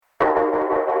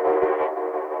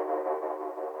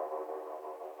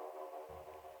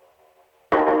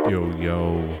Yo,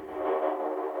 yo.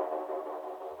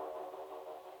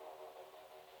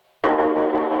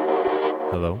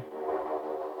 Hello,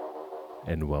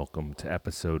 and welcome to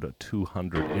episode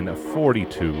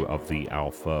 242 of the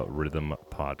Alpha Rhythm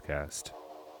Podcast.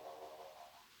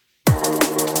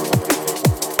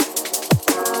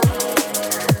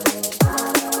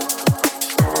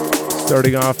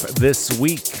 Starting off this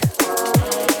week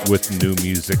with new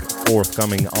music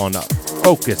forthcoming on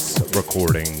Focus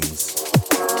Recordings.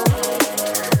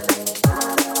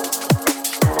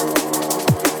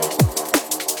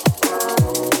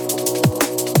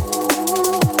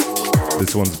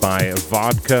 This one's by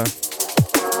Vodka.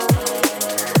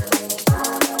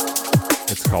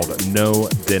 It's called No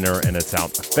Dinner, and it's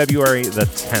out February the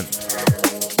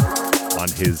 10th on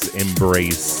his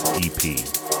Embrace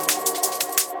EP.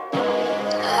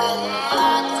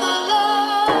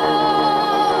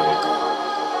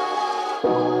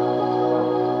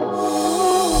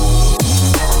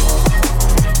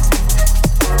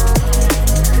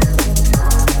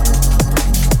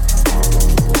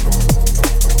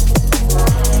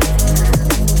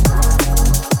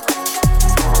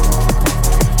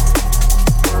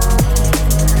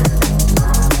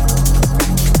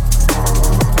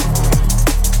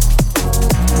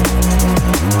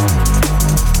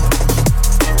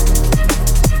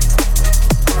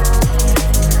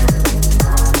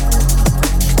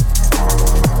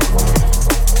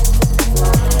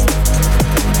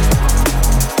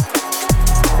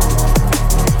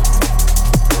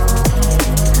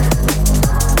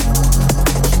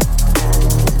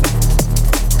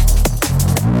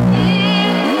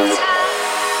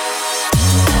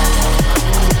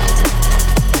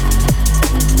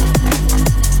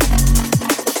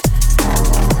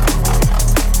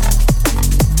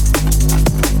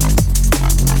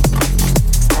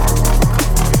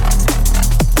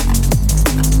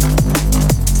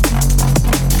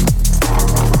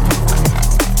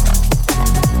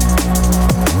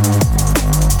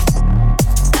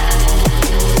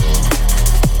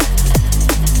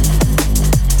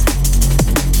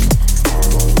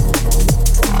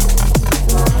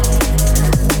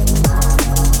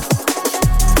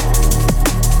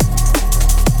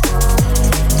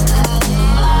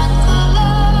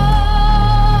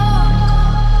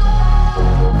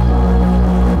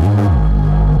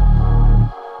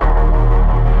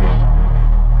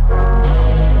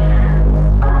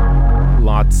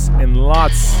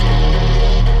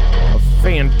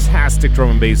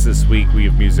 Drum and bass this week. We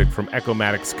have music from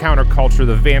Echomatics, Counterculture,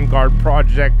 The Vanguard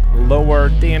Project, Lower,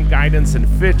 Dan Guidance and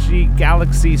Fitchy,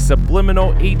 Galaxy,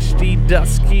 Subliminal, HD,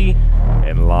 Dusky,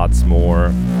 and lots more.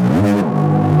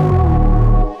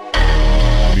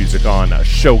 Music on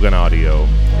Shogun Audio,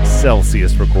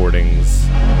 Celsius Recordings,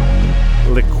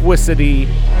 Liquicity,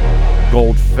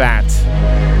 Gold Fat,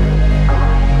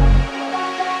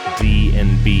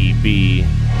 DNBB,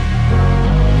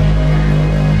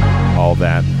 all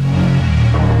that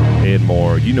and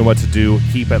more. You know what to do.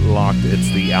 Keep it locked.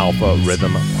 It's the Alpha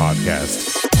Rhythm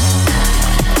Podcast.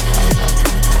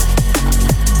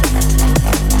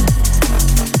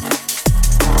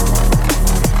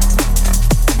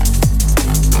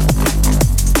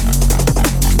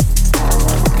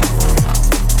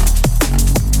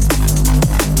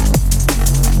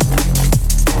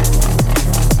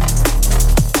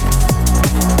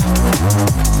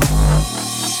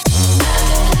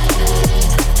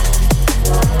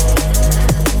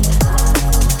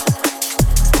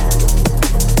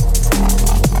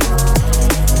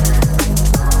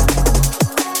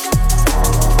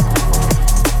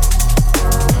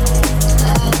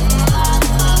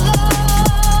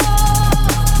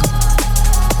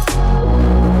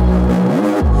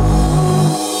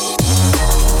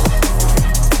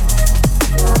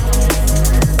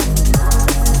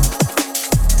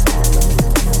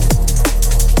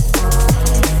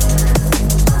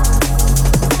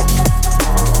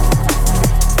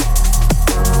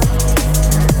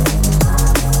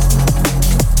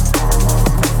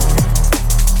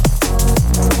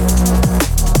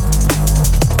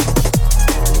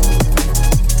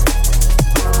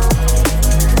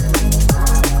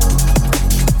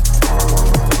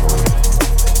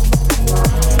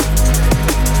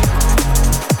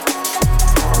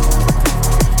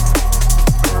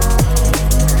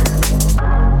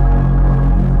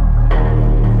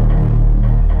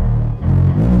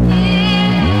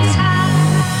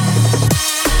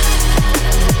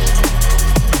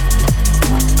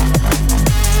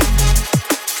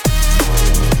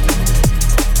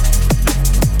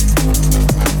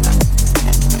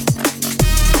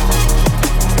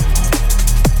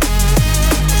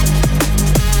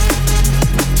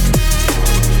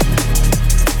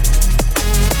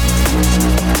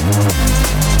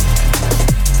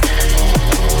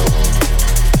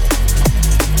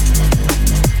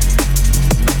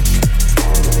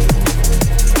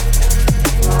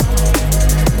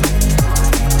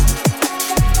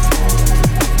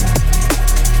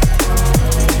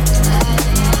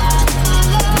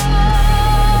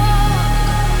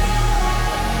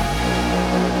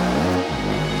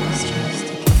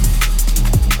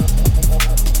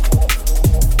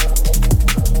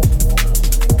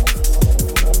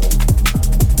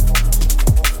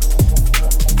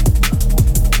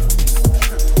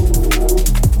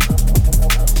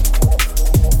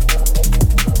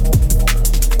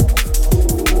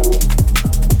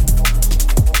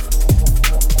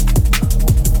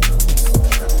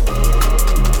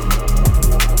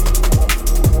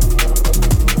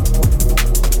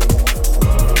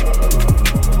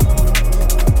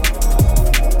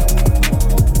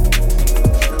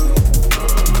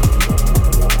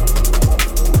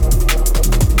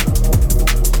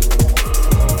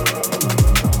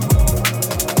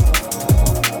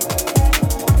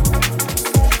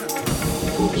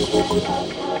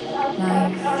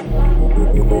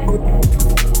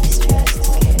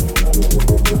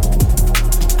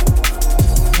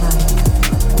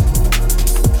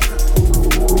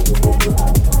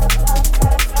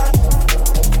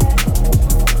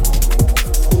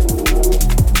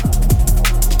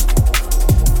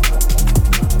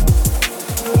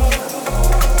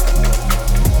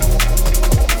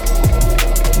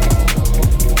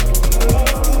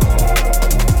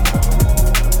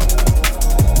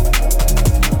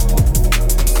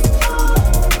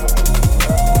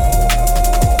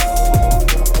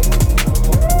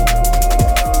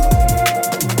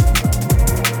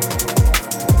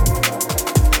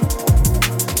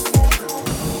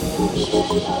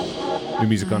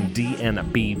 Music on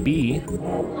DNBB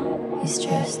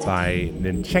by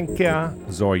Ninchenka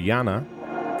Zoryana.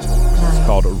 It's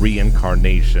called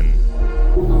Reincarnation.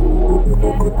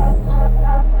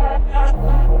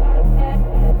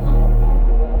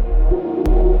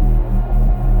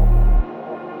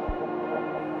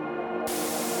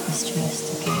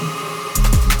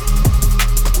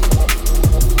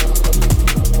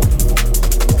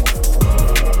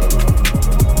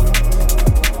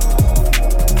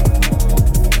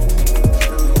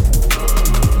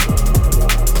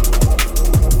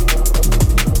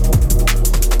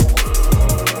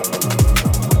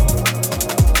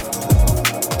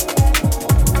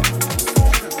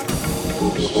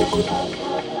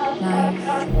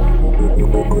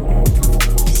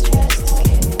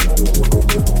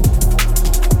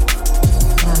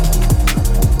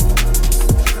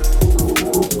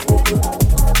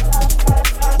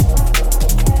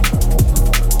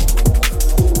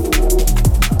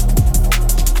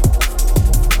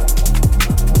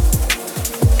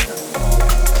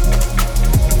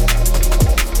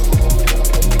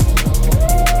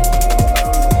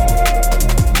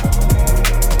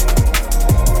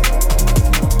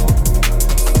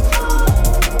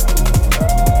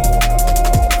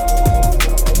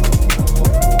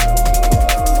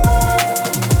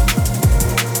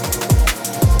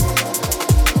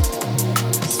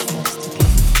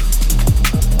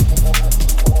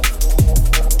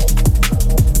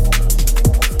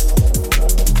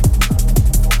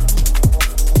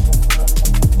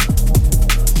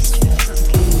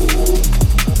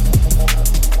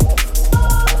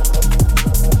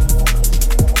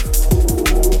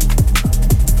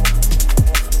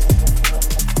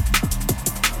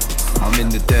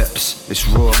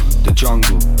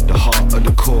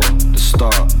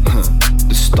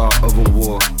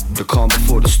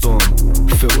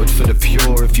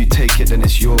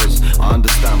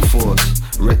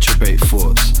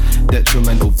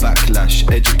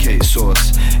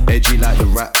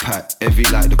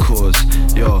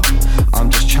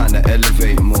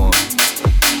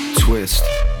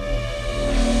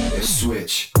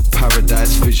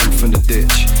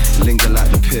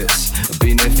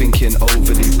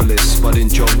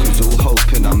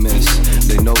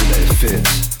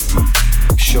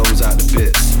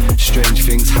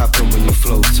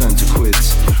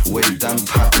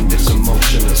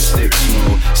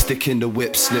 In the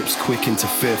whip slips quick into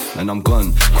fifth, and I'm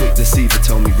gone. Quick deceiver,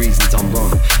 tell me reasons I'm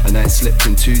wrong. And I ain't slept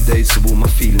in 2 days, so all my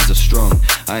feelings are strong.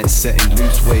 I ain't setting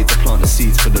loose weight to plant the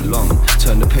seeds for the long.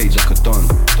 Turn the page like a don.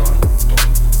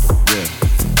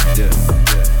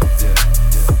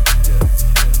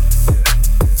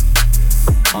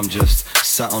 I'm just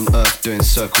sat on earth doing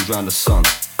circles round the sun.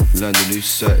 Learn the new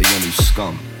 30 and new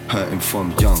scum. Hurting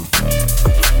from young.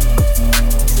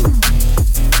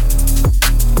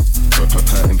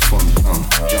 Hurting from young.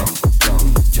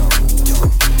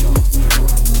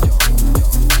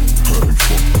 Hurting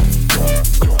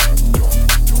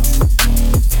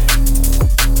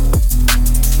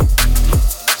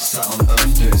from sat on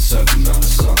earth doing circles round the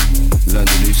sun. Learn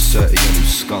the new 30 and new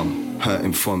scum.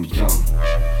 Hurting from young.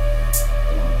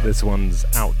 This one's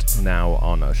out now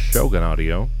on Shogun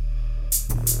Audio.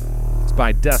 It's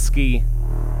by Dusky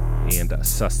and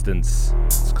Sustenance.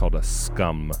 It's called a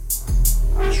Scum.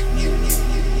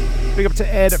 Big up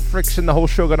to Ed, Friction, the whole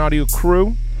Shogun Audio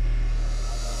crew.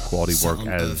 Quality work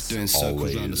as doing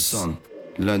always. Around the sun.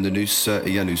 Learn the new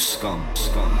 30 and new scum.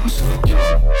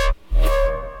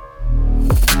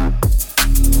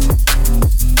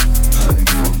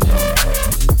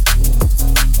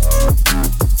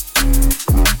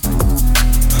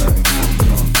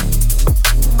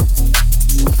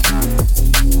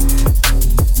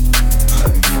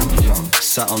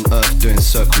 Sat on earth doing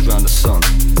circles round the sun.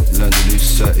 Learn the new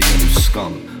 30 and new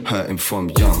scum. Hurting from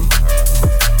young.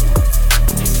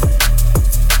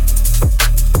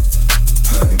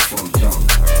 Hurting from young. Hurting from young.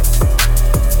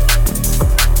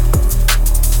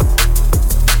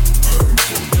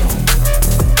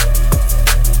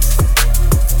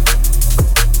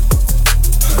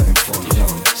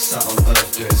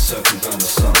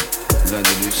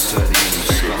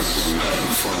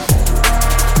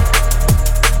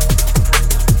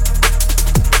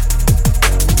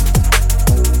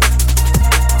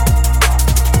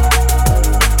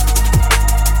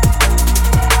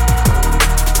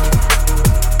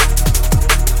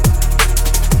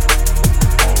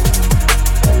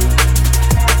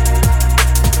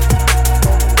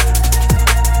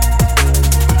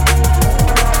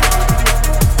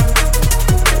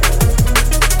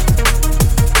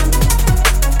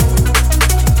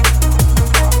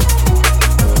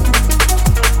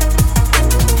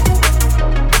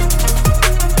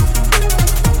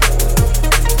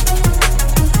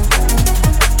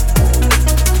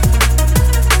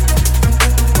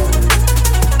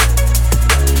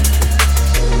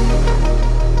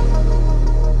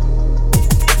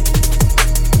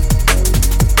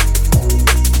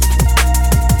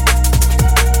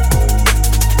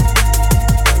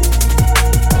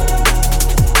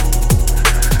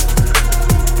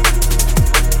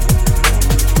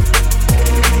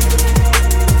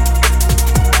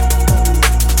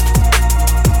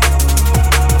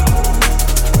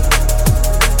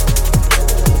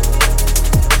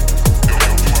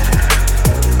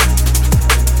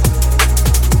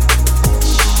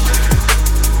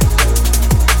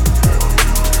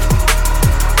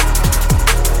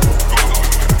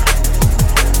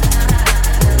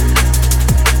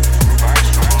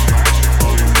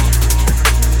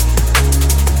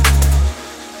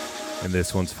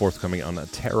 This one's forthcoming on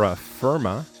Terra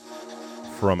Firma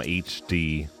from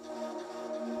HD.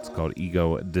 It's called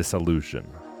Ego Dissolution.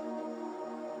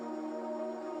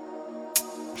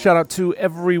 Shout out to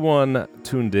everyone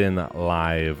tuned in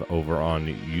live over on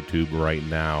YouTube right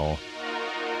now.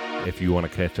 If you want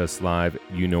to catch us live,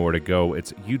 you know where to go.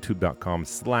 It's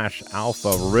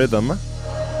youtube.com/alpharhythm.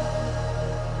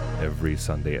 Every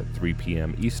Sunday at 3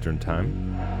 p.m. Eastern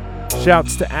Time.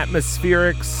 Shouts to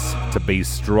Atmospherics, to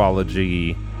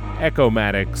Bastrology,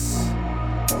 Echomatics,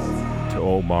 to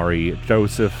Omari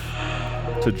Joseph,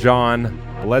 to John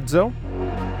Bledsoe,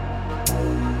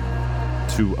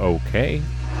 to OK,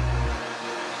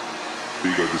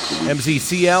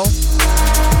 MCCL,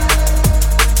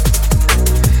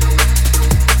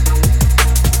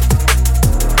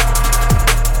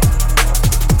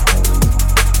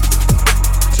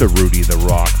 to Rudy the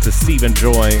Rock, to Stephen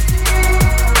Joy,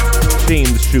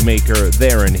 James Shoemaker,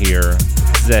 there and here,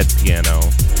 Zed Piano.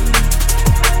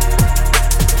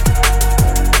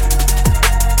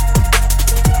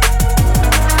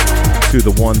 To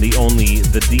the one, the only,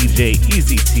 the DJ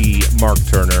Easy T, Mark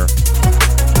Turner.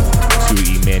 To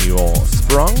Emmanuel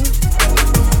Sprung.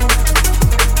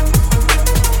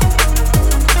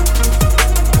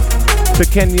 To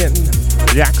Kenyon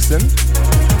Jackson.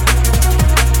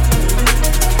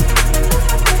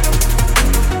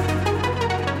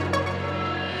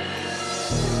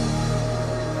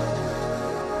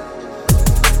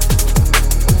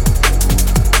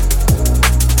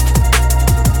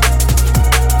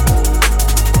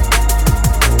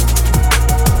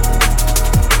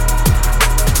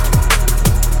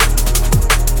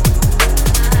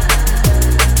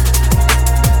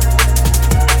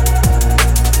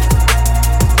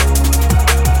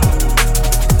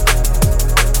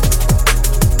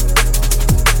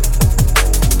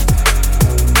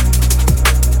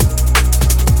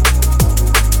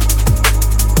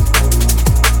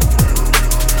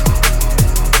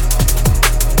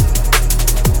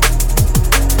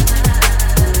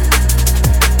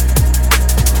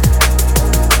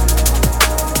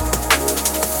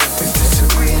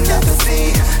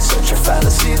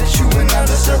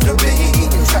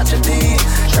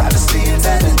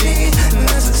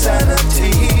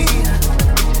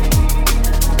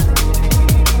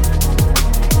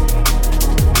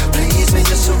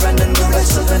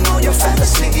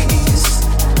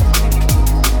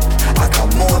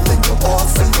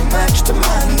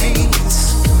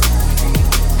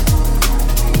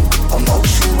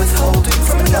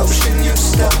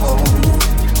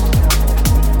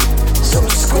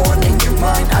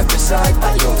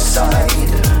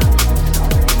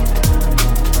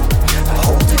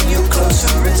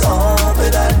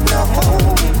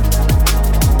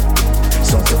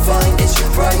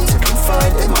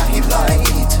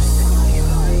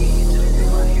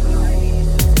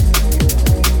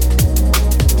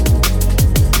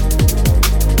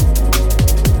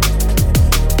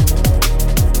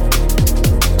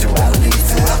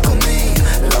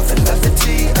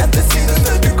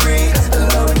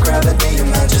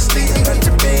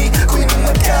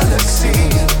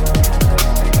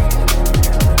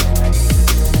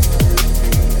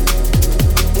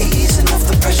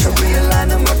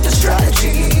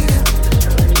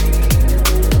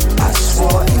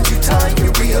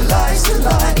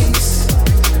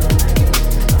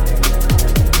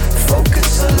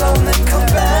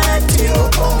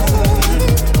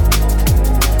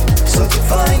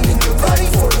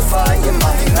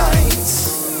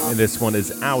 This one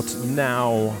is out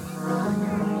now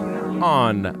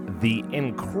on the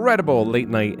incredible Late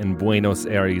Night in Buenos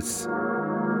Aires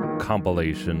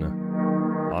compilation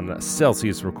on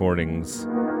Celsius Recordings.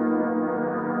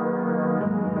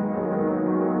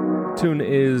 Tune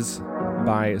is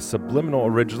by Subliminal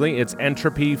originally. It's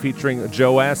Entropy featuring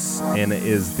Joe S. and it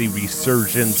is the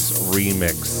Resurgence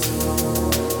remix.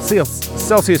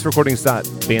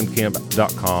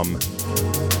 CelsiusRecordings.bandcamp.com.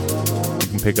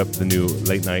 Pick up the new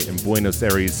Late Night in Buenos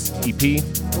Aires EP.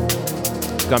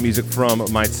 Got music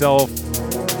from myself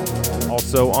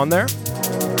also on there.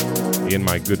 And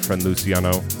my good friend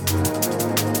Luciano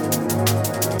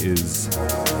is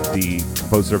the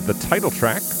composer of the title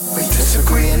track. We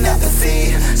disagree in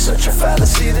apathy, such a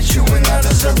fallacy that you and I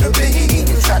deserve to be.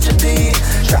 Tragedy,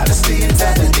 travesty,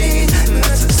 insanity, and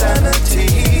that's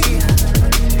insanity.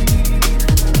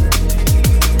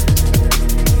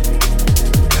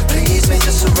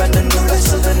 Just surrender, no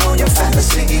less than all your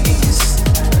fantasies.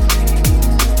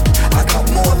 I got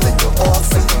more than your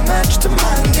offer to match to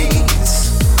my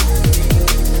needs.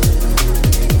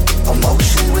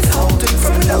 Emotion withholding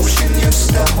from an ocean you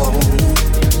stole.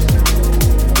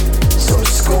 So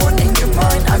scorn in your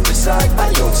mind, I reside by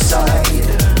your side.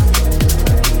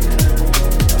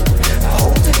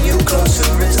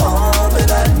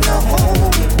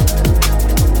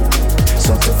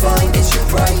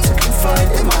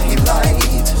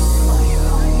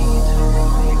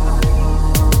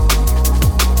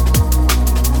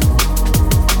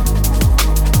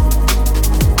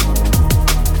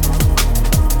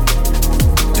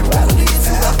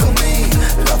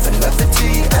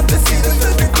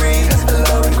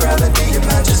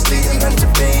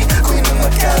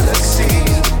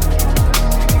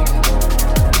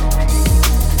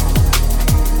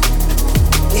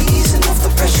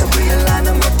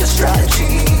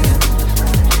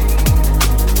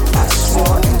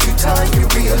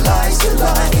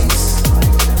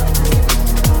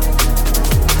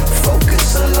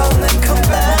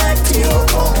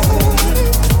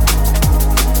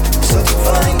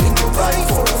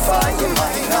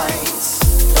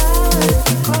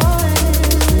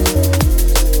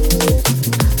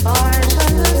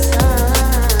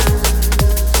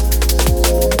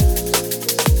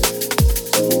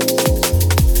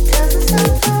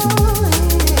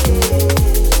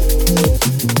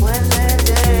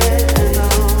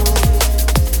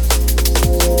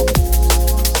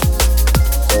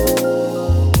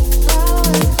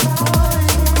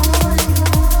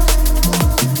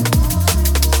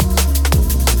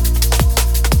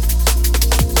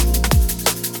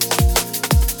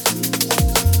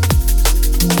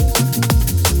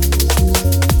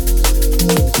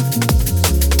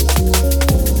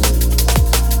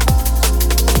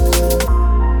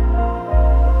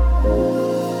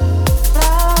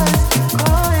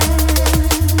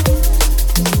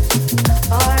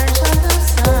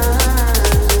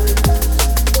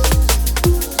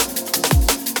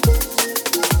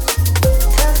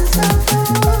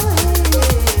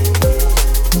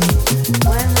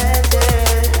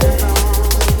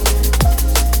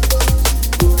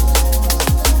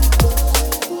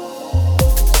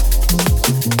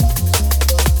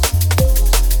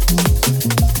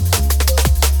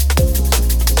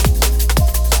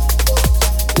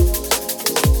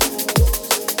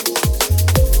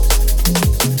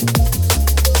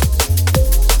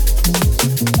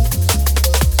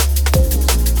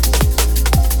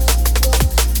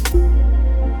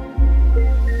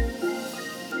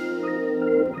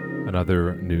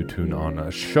 Another new tune on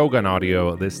Shogun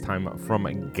Audio, this time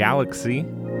from Galaxy.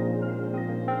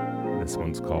 This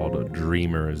one's called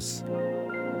Dreamers.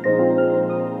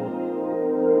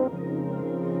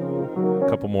 A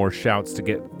couple more shouts to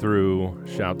get through.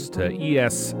 Shouts to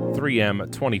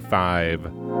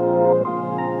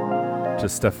ES3M25, to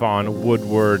Stefan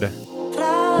Woodward,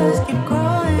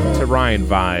 to Ryan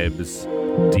Vibes,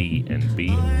 D&B,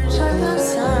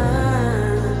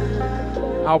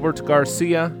 Albert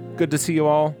Garcia. Good to see you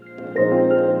all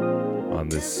on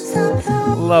this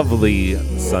lovely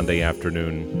Sunday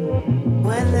afternoon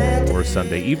or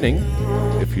Sunday evening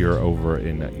if you're over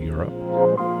in Europe,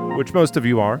 which most of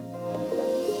you are.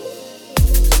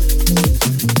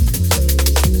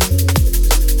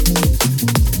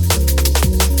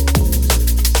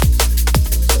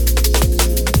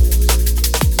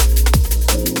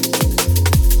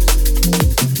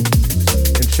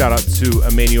 And shout out to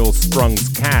Emmanuel Sprung's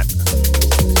cat,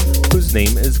 whose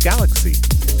name is Galaxy.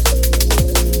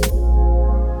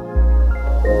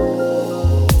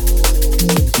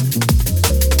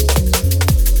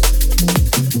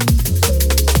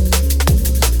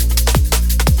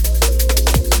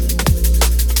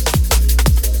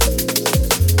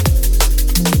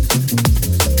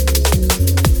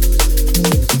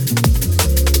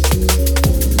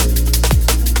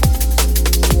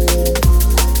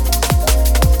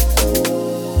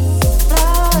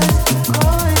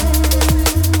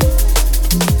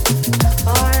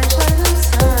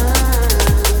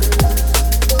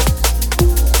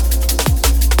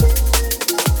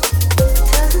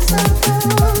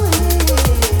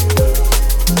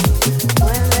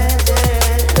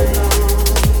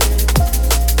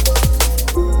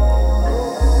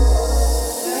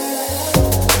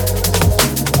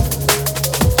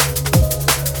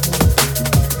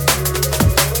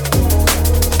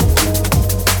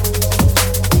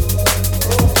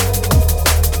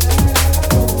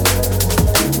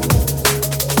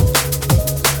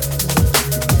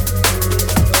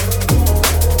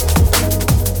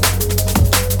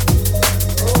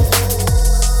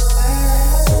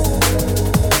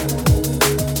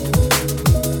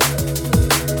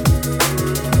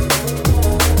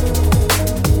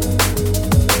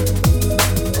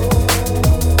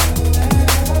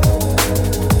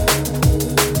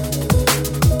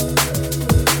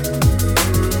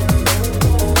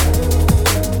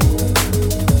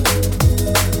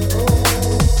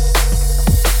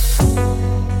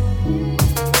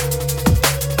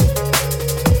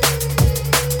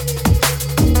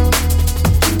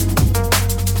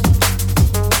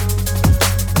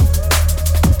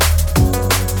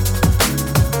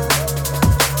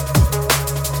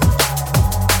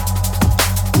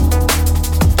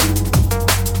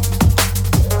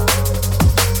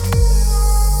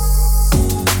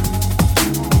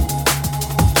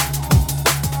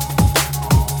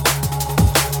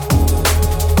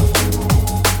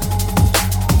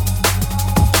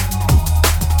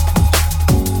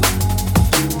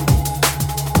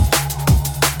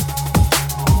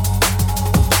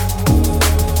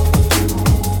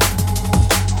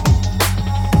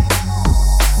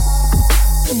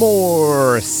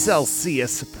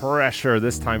 Celsius Pressure,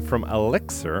 this time from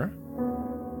Elixir.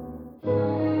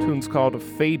 Tune's called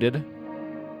Faded,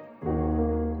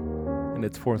 and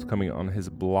it's forthcoming on his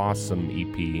Blossom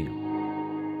EP.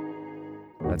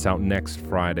 That's out next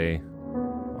Friday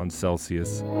on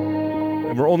Celsius.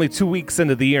 And we're only 2 weeks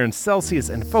into the year, and Celsius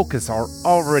and Focus are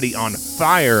already on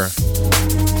fire.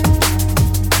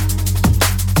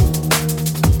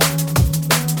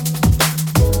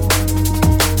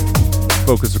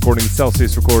 Focus Recordings,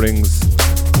 Celsius Recordings,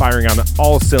 firing on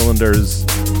all cylinders.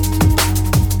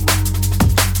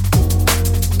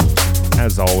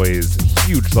 As always,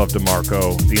 huge love to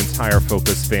Marco, the entire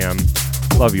Focus fam.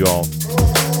 Love you all.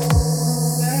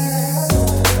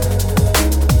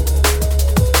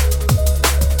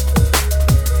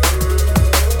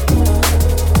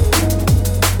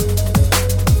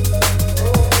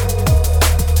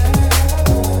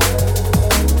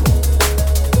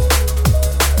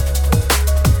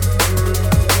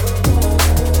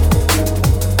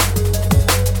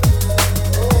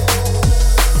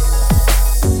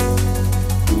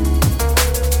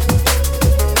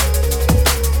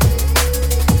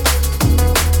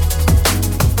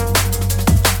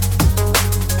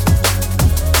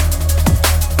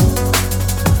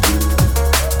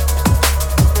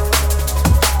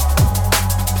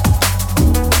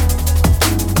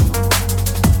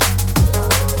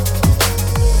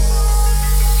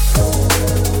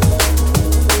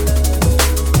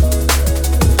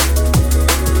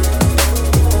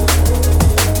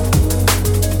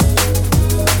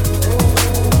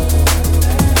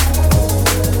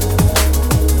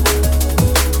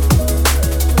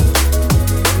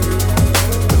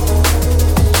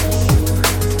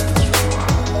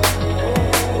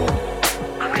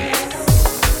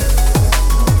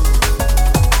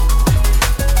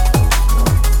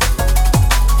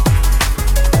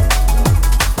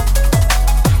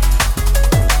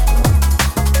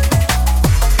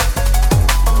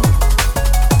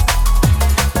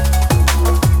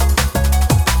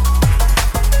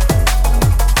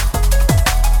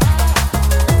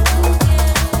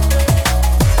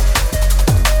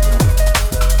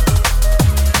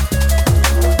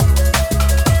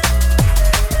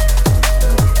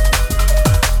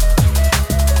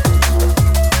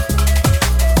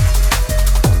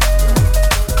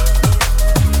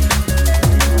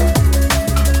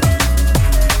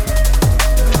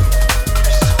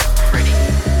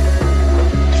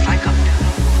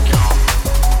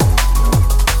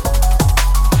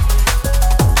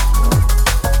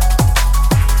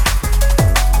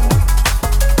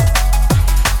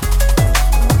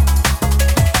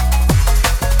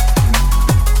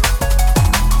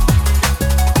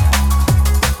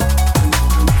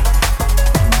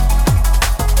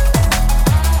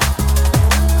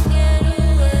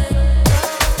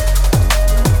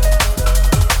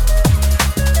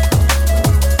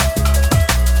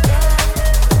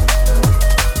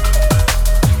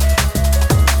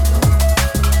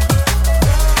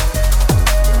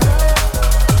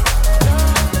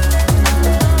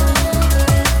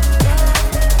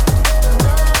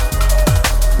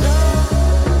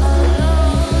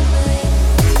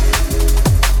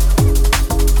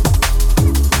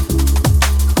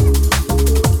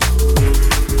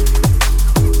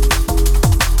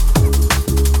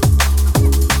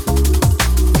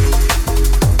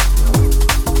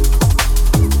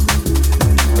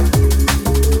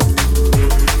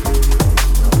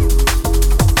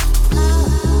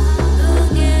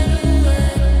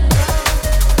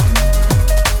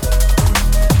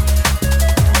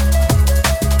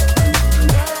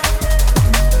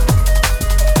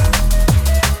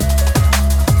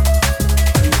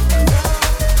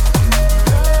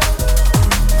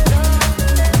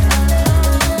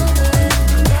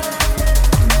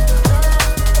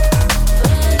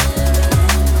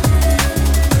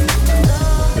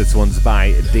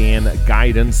 by Dan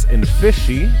Guidance and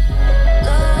Fishy.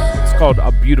 It's called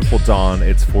A Beautiful Dawn.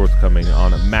 It's forthcoming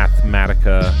on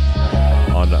Mathematica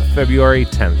on February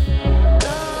 10th.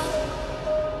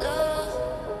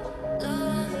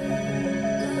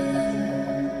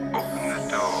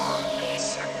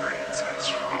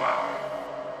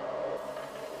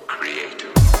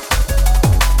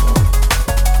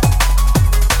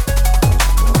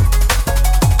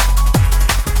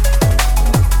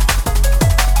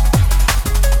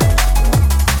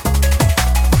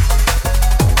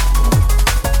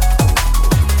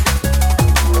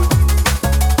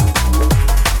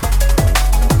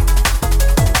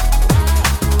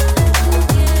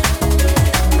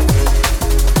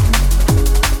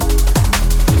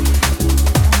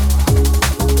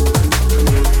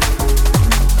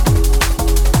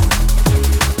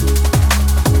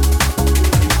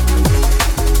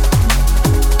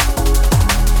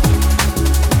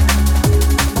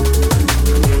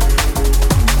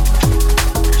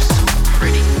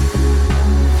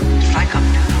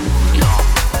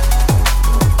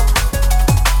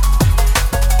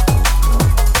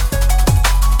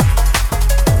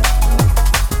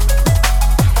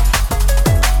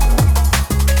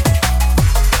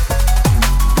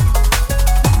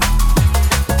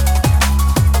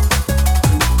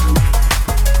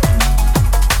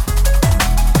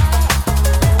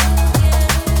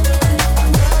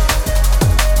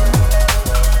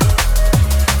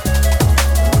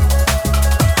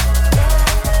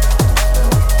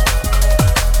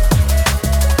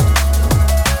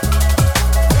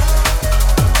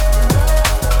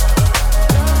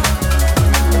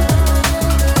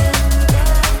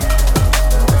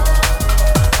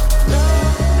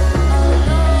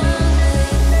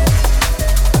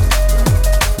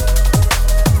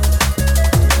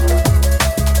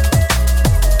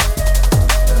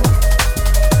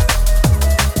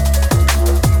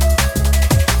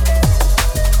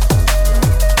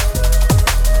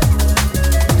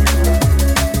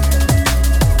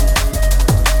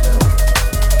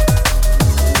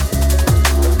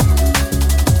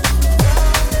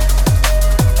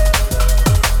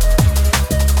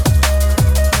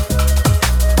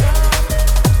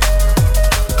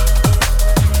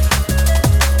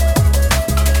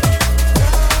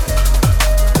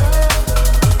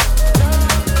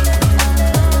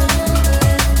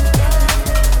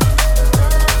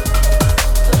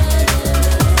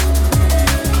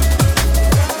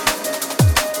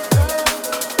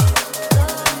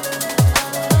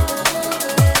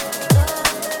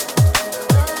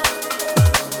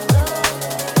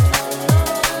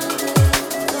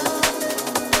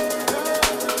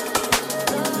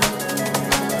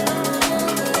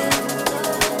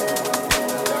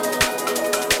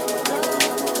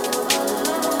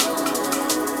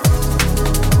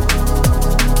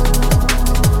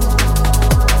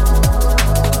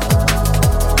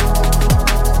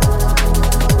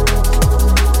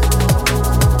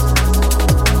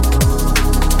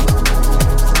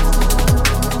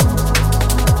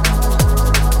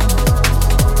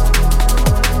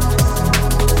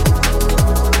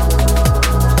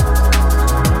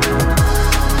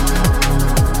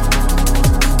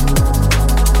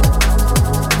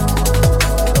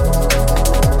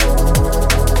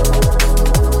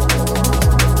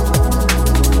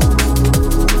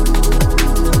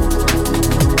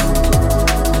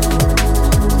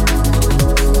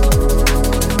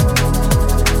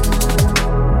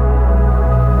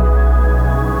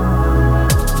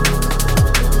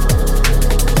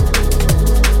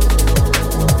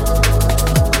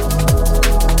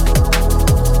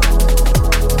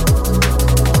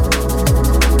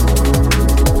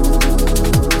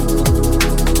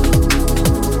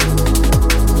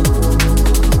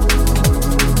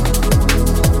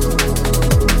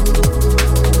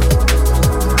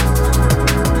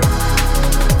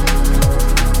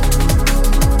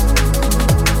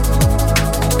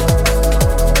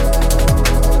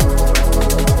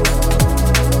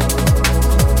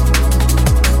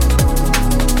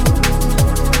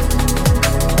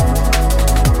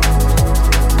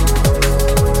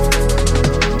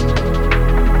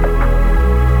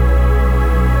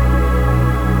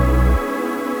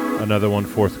 Another one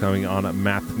forthcoming on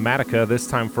Mathematica, this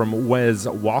time from Wes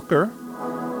Walker.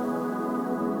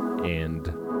 And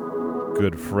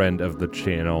good friend of the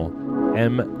channel,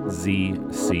 MZCL.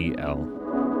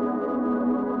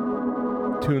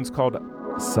 Tune's called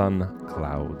Sun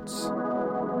Clouds.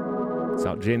 It's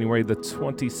out January the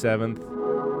 27th.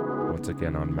 Once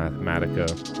again on Mathematica.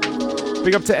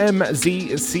 Big up to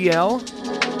MZCL.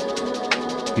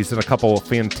 He's done a couple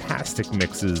fantastic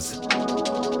mixes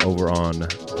over on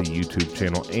the YouTube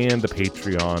channel and the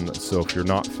Patreon. So if you're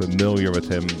not familiar with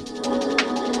him,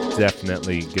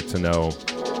 definitely get to know.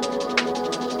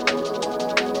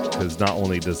 Because not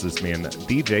only does this man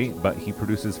DJ, but he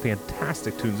produces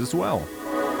fantastic tunes as well.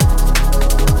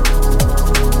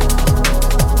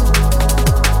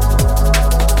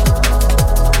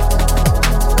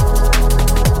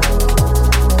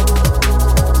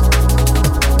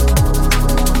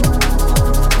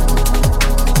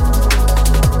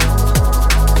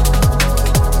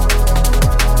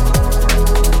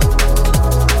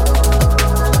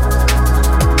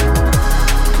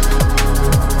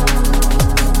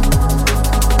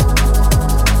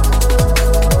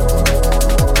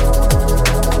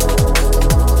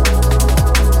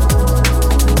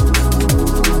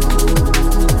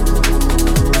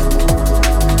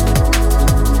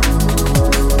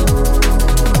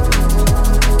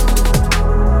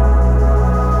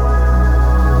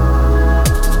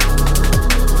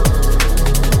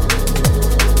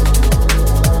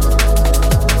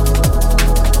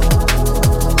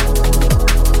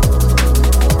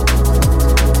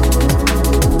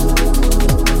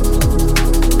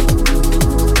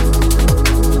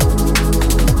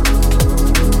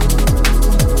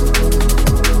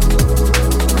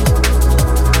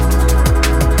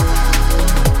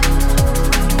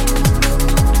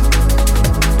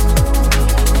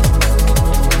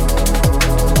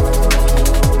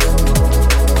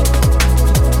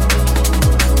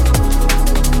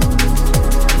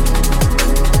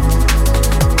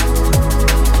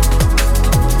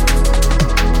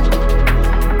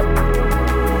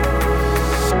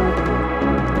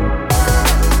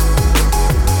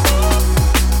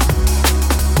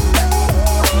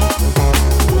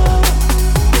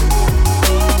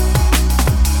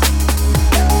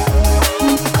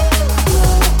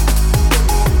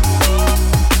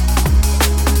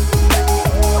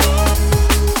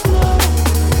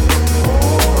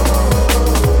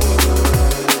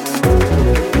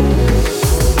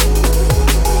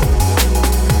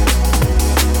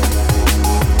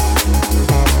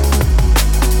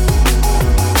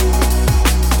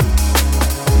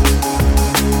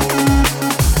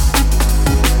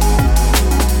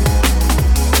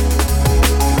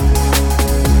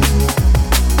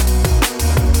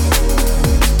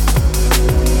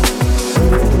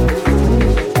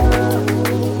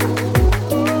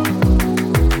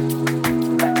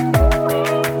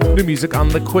 Music on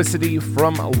Liquicity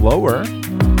from Lower,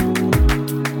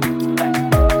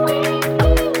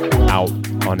 out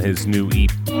on his new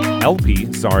LP,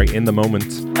 In the Moment.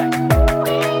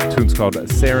 The tune's called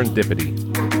Serendipity.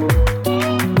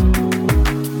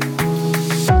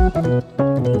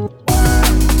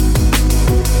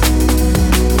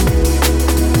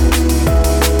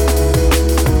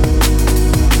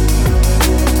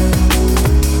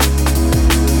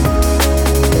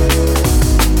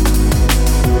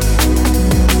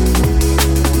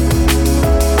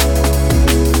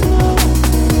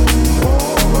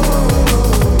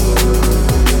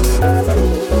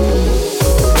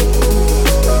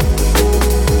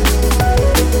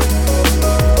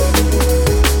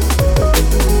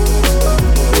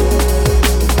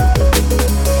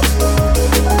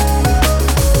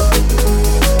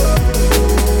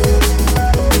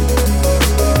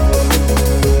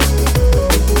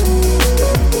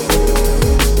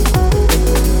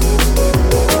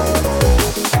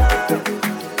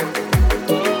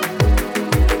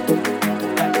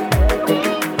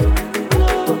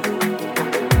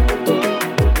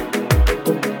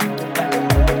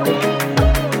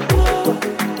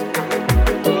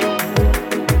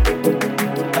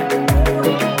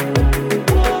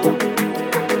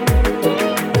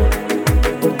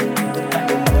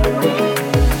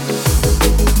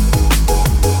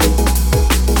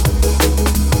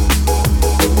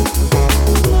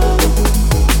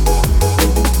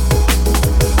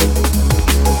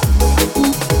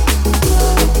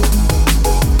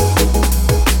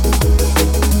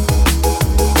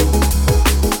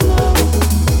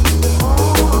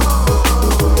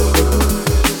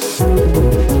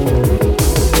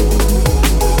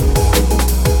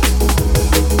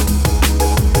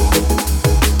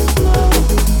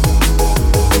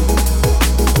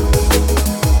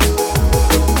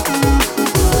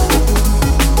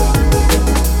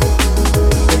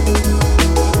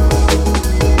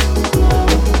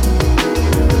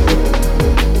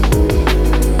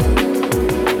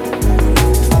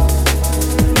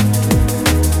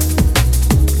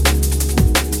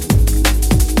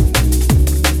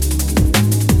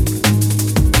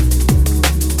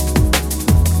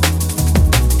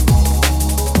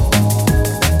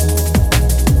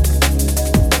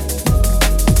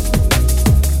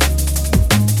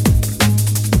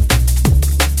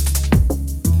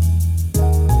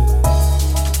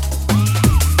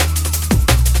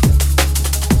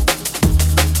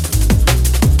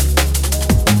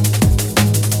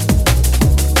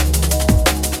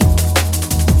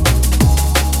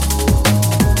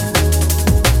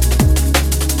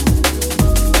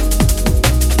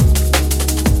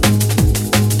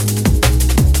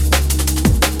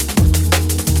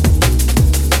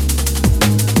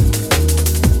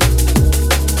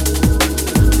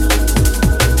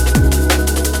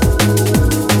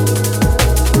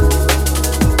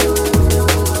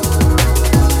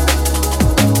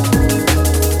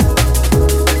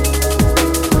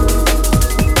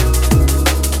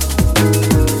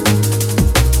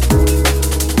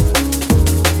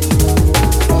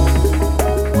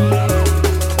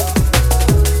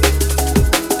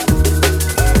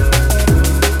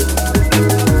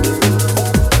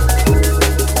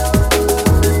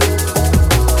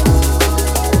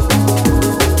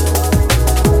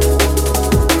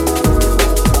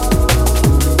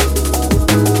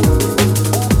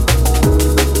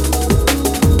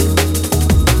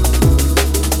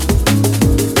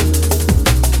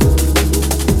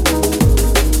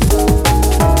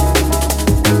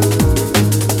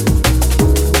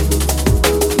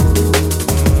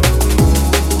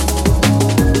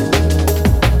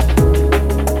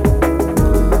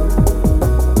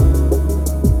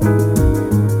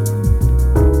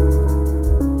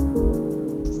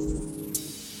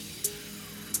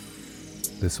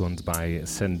 one's by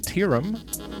Sentirum.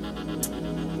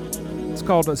 It's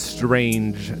called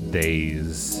Strange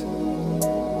Days.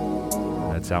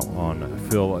 That's out on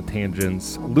Phil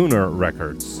Tangent's Lunar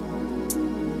Records.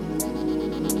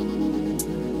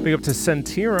 Big up to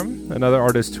Sentirum, another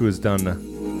artist who has done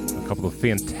a couple of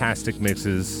fantastic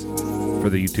mixes for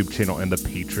the YouTube channel and the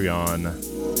Patreon.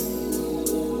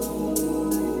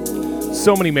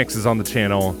 So many mixes on the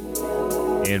channel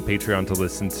and Patreon to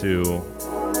listen to.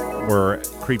 We're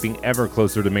creeping ever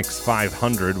closer to Mix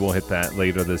 500. We'll hit that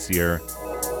later this year.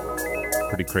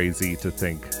 Pretty crazy to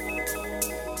think.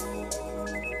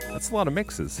 That's a lot of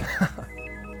mixes.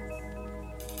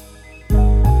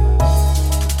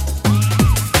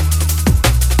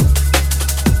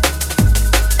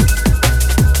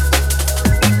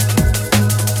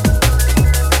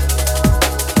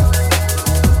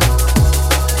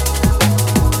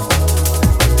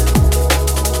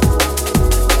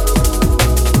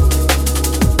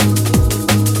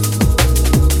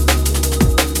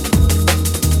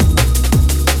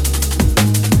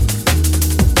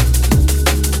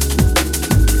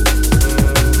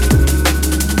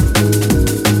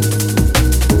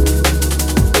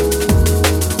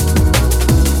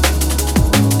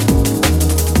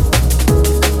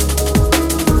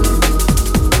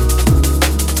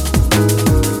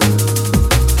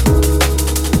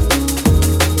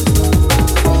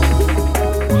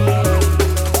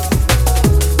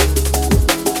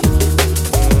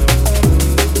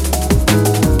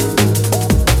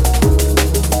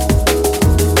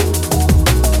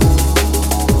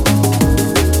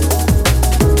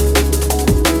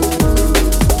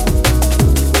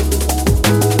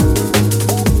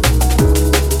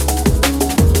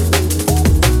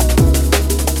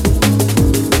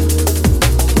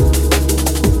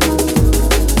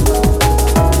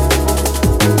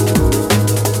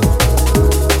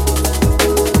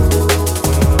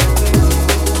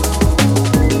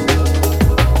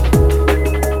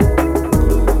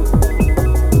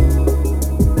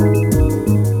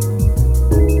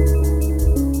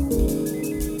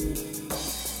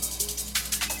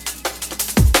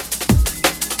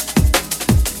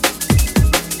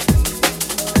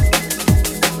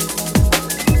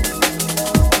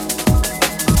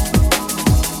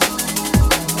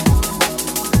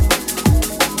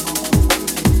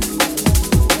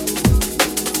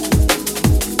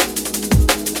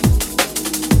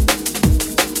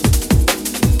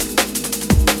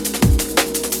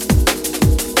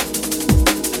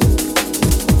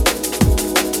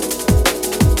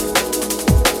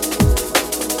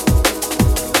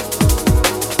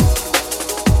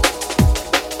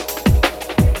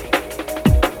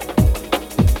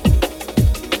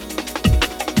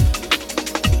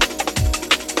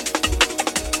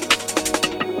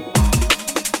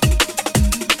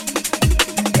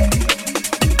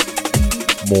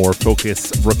 More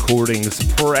Focus Recordings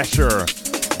Pressure,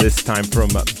 this time from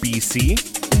BC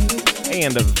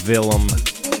and Willem,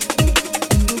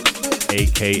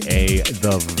 aka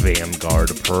the Vanguard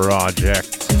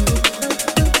Project.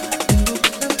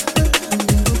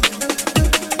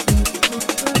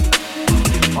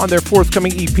 On their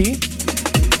forthcoming EP,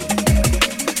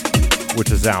 which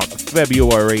is out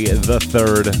February the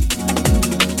 3rd.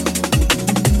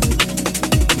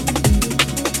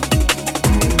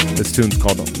 This tune's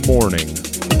called Morning.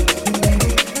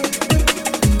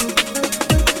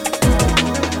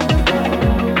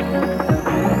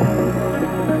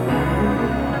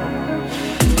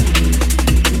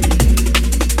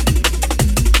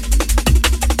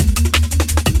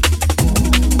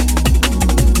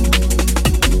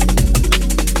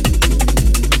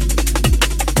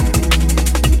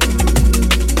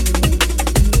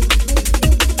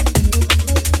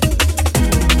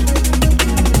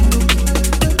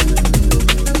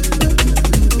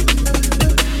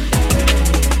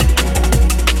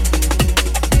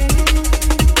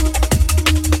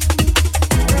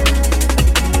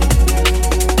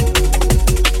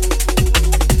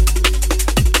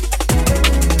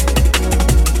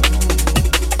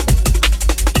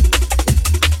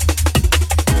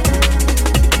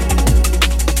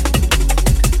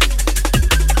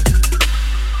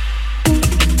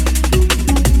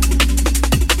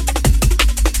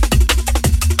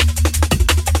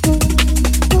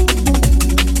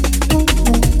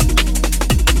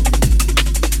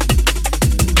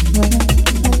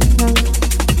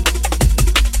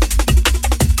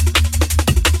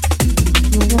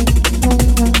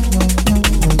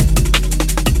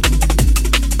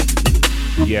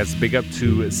 Yes, big up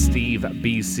to Steve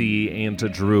BC and to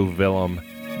Drew Willem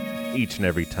each and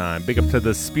every time. Big up to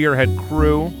the Spearhead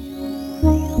crew.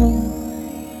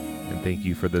 And thank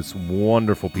you for this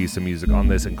wonderful piece of music on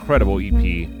this incredible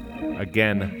EP.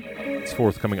 Again, it's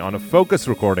forthcoming on Focus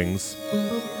Recordings,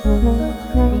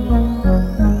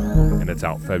 and it's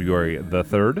out February the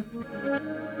 3rd.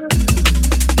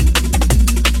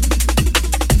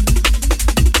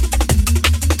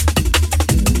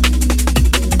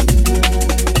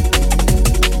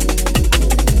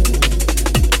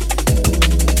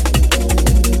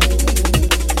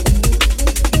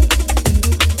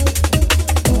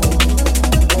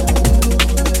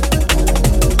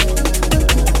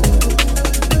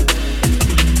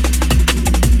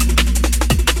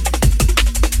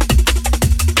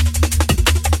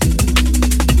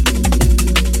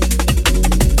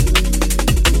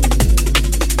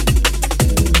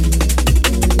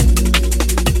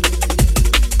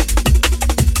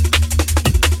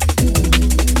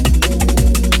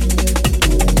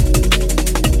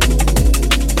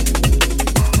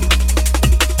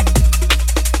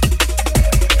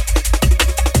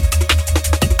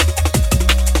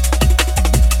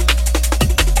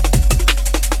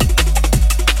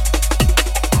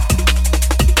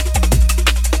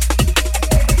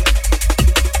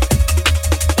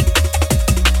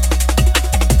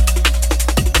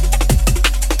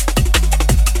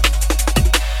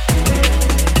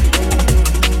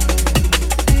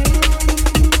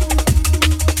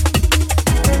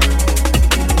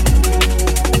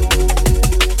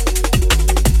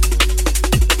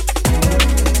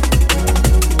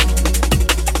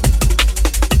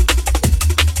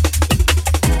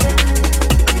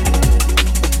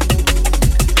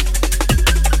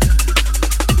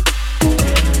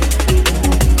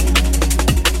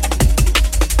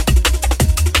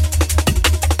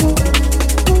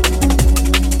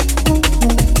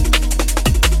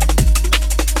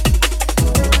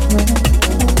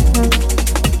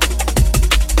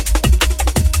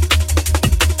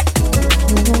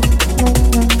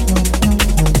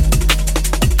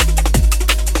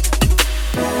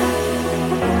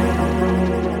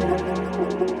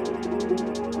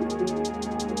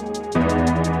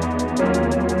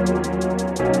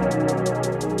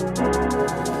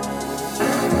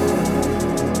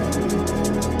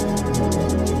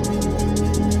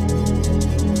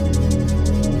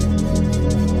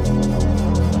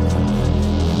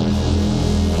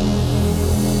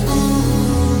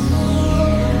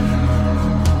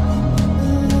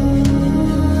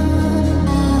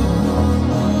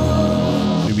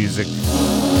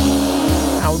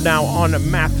 Now on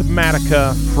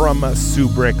Mathematica from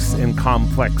Subrix and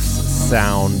Complex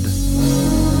Sound.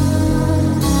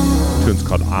 The tune's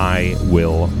called I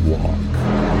Will Walk.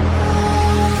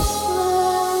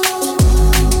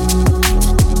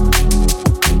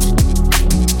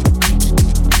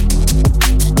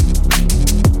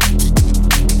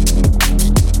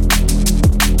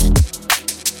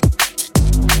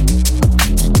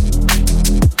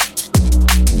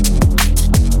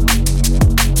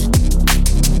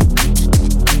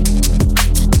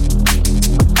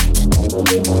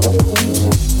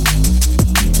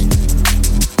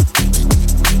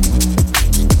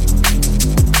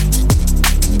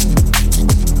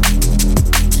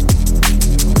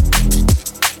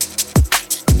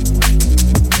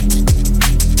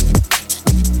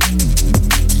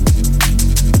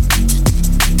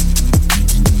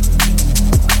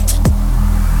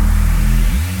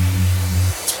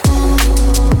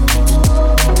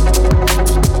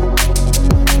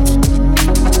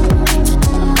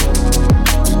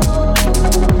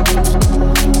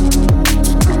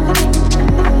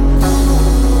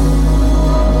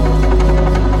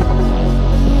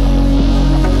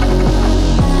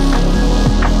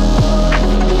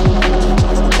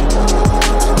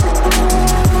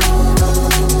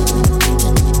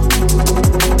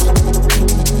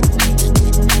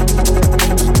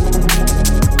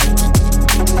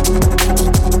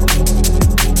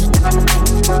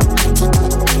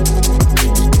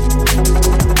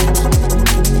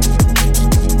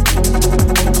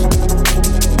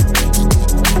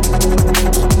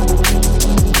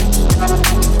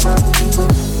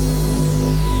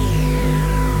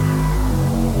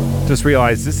 Just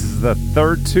realized this is the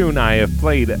third tune I have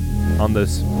played on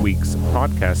this week's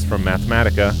podcast from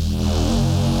Mathematica.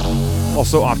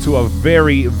 Also off to a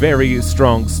very, very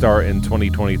strong start in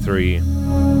 2023. It's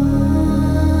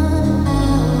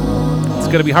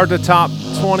going to be hard to top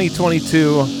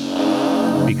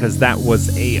 2022 because that was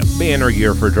a banner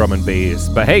year for drum and bass.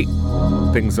 But hey,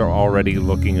 things are already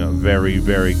looking very,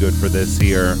 very good for this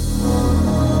year.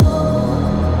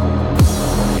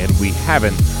 And we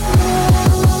haven't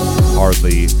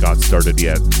hardly got started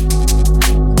yet.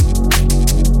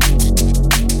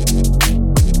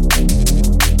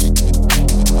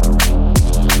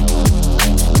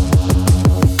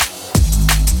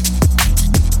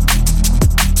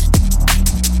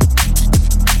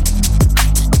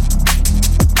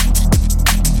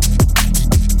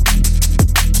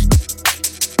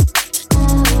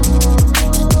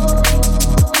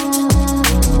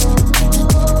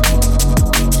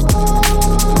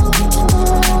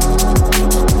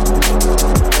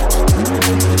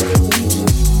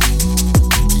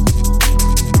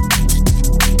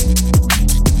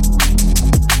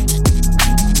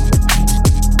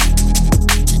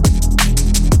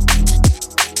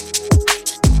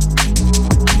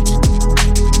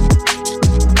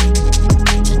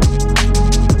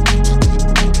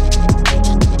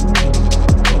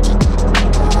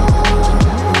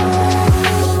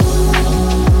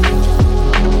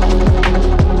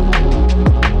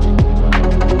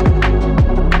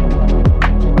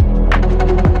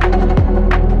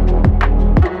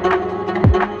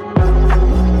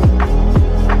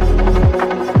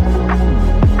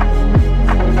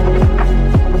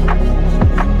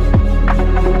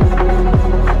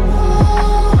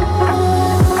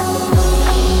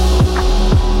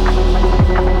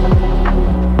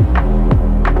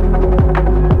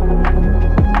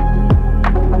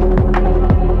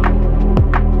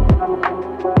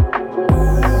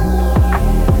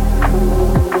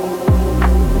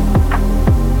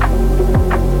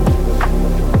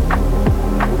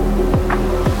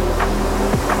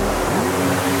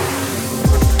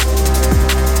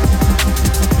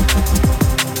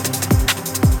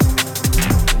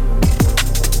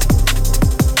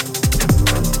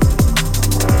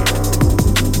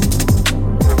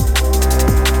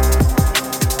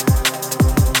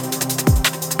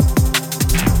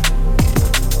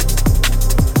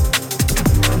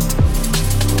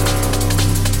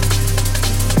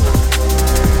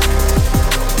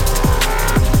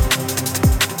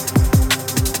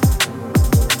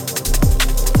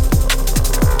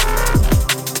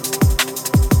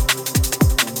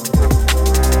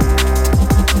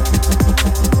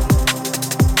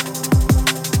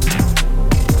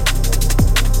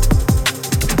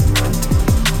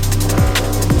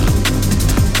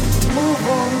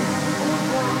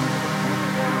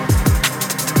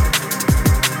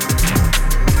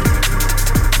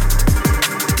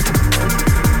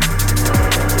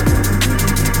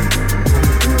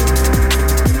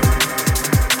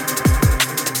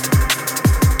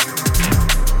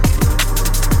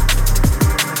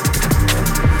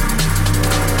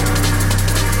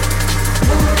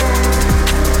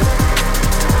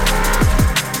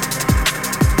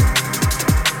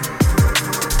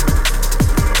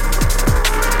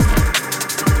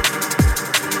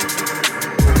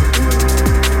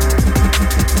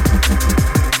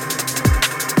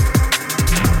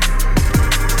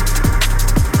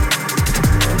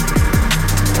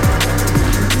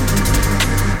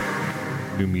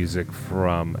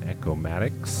 from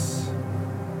Ecomatics.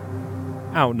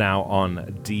 Out now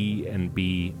on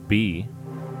D&BB.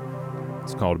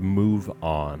 It's called Move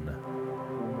On.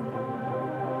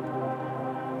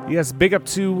 Yes, big up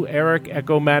to Eric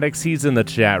Ecomatics. He's in the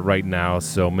chat right now,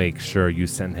 so make sure you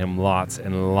send him lots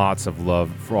and lots of love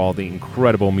for all the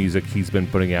incredible music he's been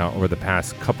putting out over the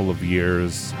past couple of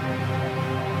years.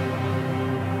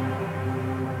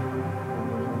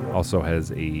 Also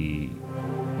has a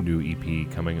new EP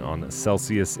coming on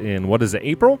Celsius in, what is it,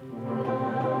 April?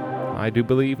 I do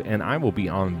believe, and I will be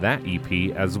on that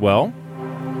EP as well.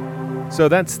 So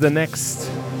that's the next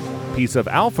piece of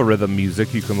Alpha Rhythm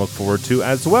music you can look forward to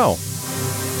as well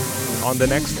on the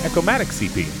next Ecomatics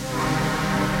EP.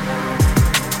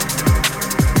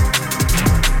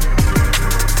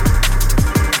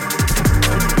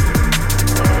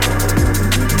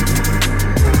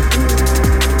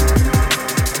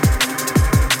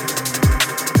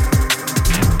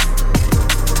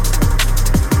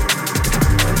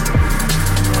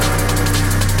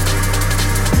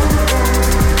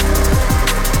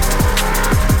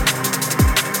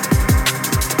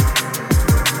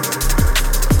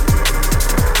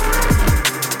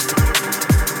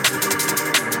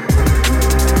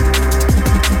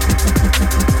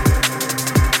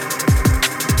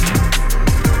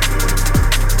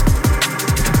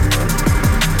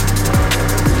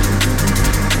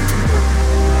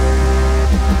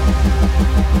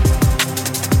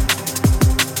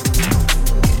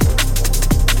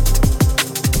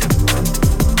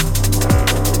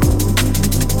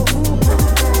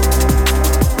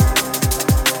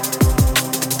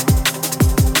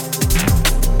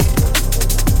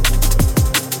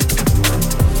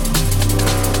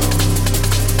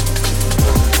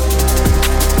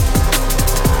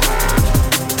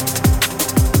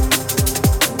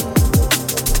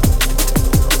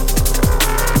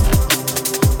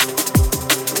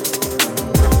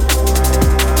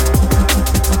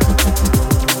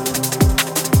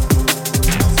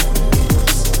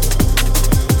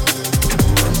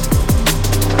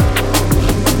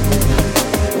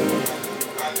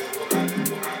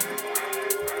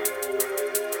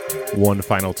 One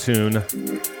final tune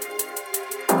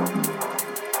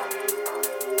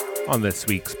on this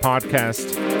week's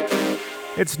podcast.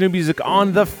 It's new music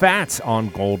on The Fat, on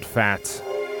Gold Fat,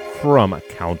 from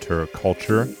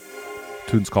Counterculture.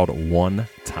 Tune's called One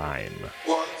Time.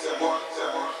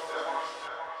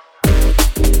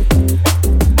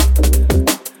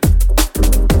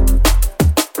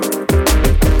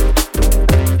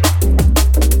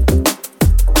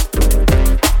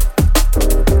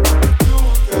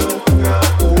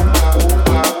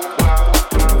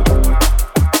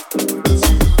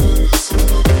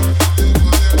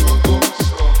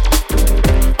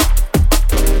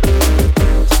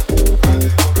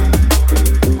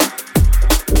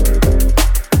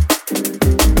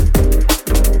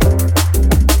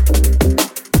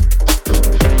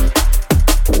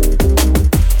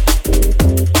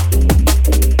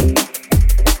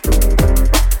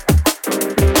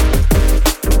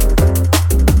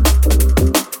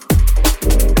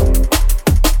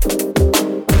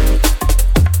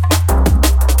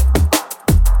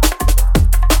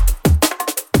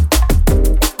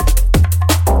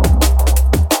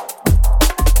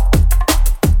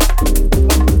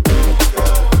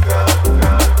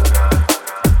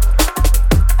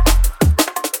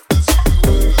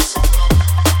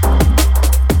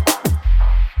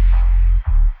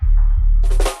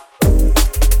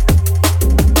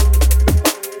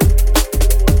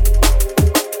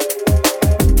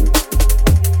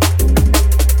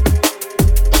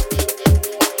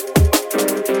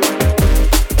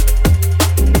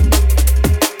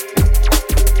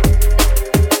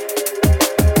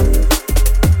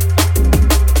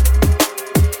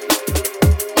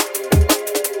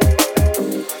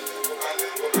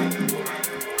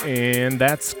 And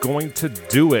that's going to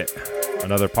do it.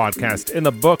 Another podcast in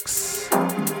the books.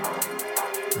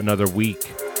 Another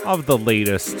week of the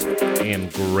latest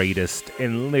and greatest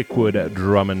in liquid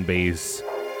drum and bass,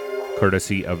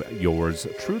 courtesy of yours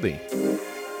truly.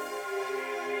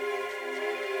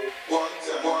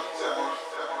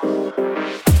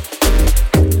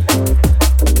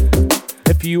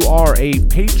 If you are a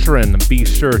patron, be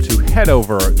sure to head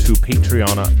over to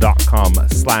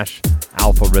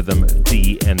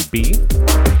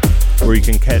patreon.com/alpharhythmdnb, where you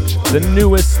can catch the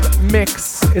newest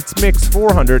mix. It's mix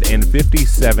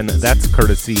 457. That's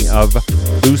courtesy of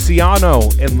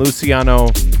Luciano. And Luciano,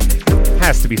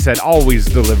 has to be said, always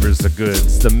delivers the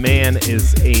goods. The man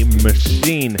is a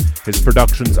machine. His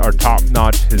productions are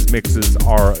top-notch. His mixes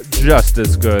are just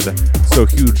as good. So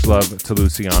huge love to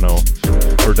Luciano.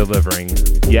 for delivering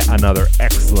yet another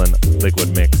excellent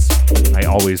Liquid mix. I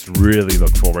always really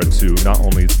look forward to not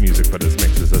only his music but his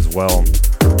mixes as well.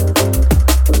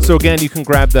 So again, you can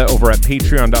grab that over at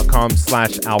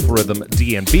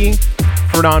patreon.com/algorithmdnb.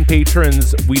 For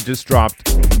non-patrons, we just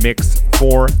dropped mix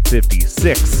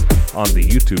 456 on the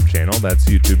YouTube channel. That's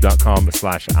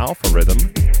youtube.com/algorithm,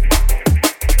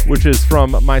 which is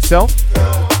from myself.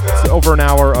 It's over an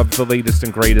hour of the latest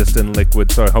and greatest in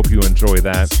Liquid, so I hope you enjoy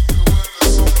that.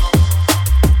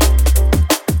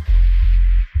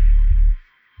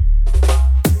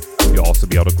 You'll also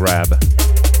be able to grab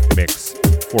mix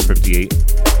 458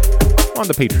 on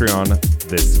the Patreon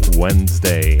this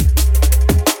Wednesday.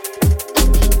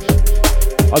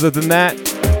 Other than that,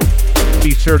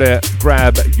 be sure to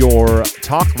grab your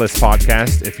Talkless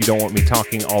podcast if you don't want me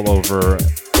talking all over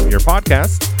your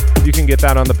podcast. You can get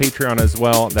that on the Patreon as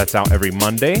well. That's out every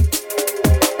Monday.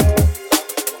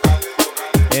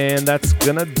 And that's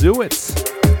gonna do it.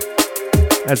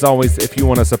 As always, if you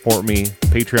want to support me,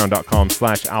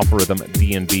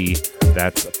 patreon.com/algorithmdnb.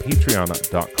 That's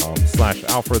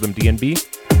patreon.com/algorithmdnb.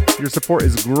 Your support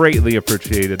is greatly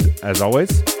appreciated, as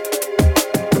always.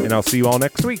 And I'll see you all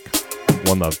next week.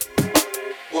 One love.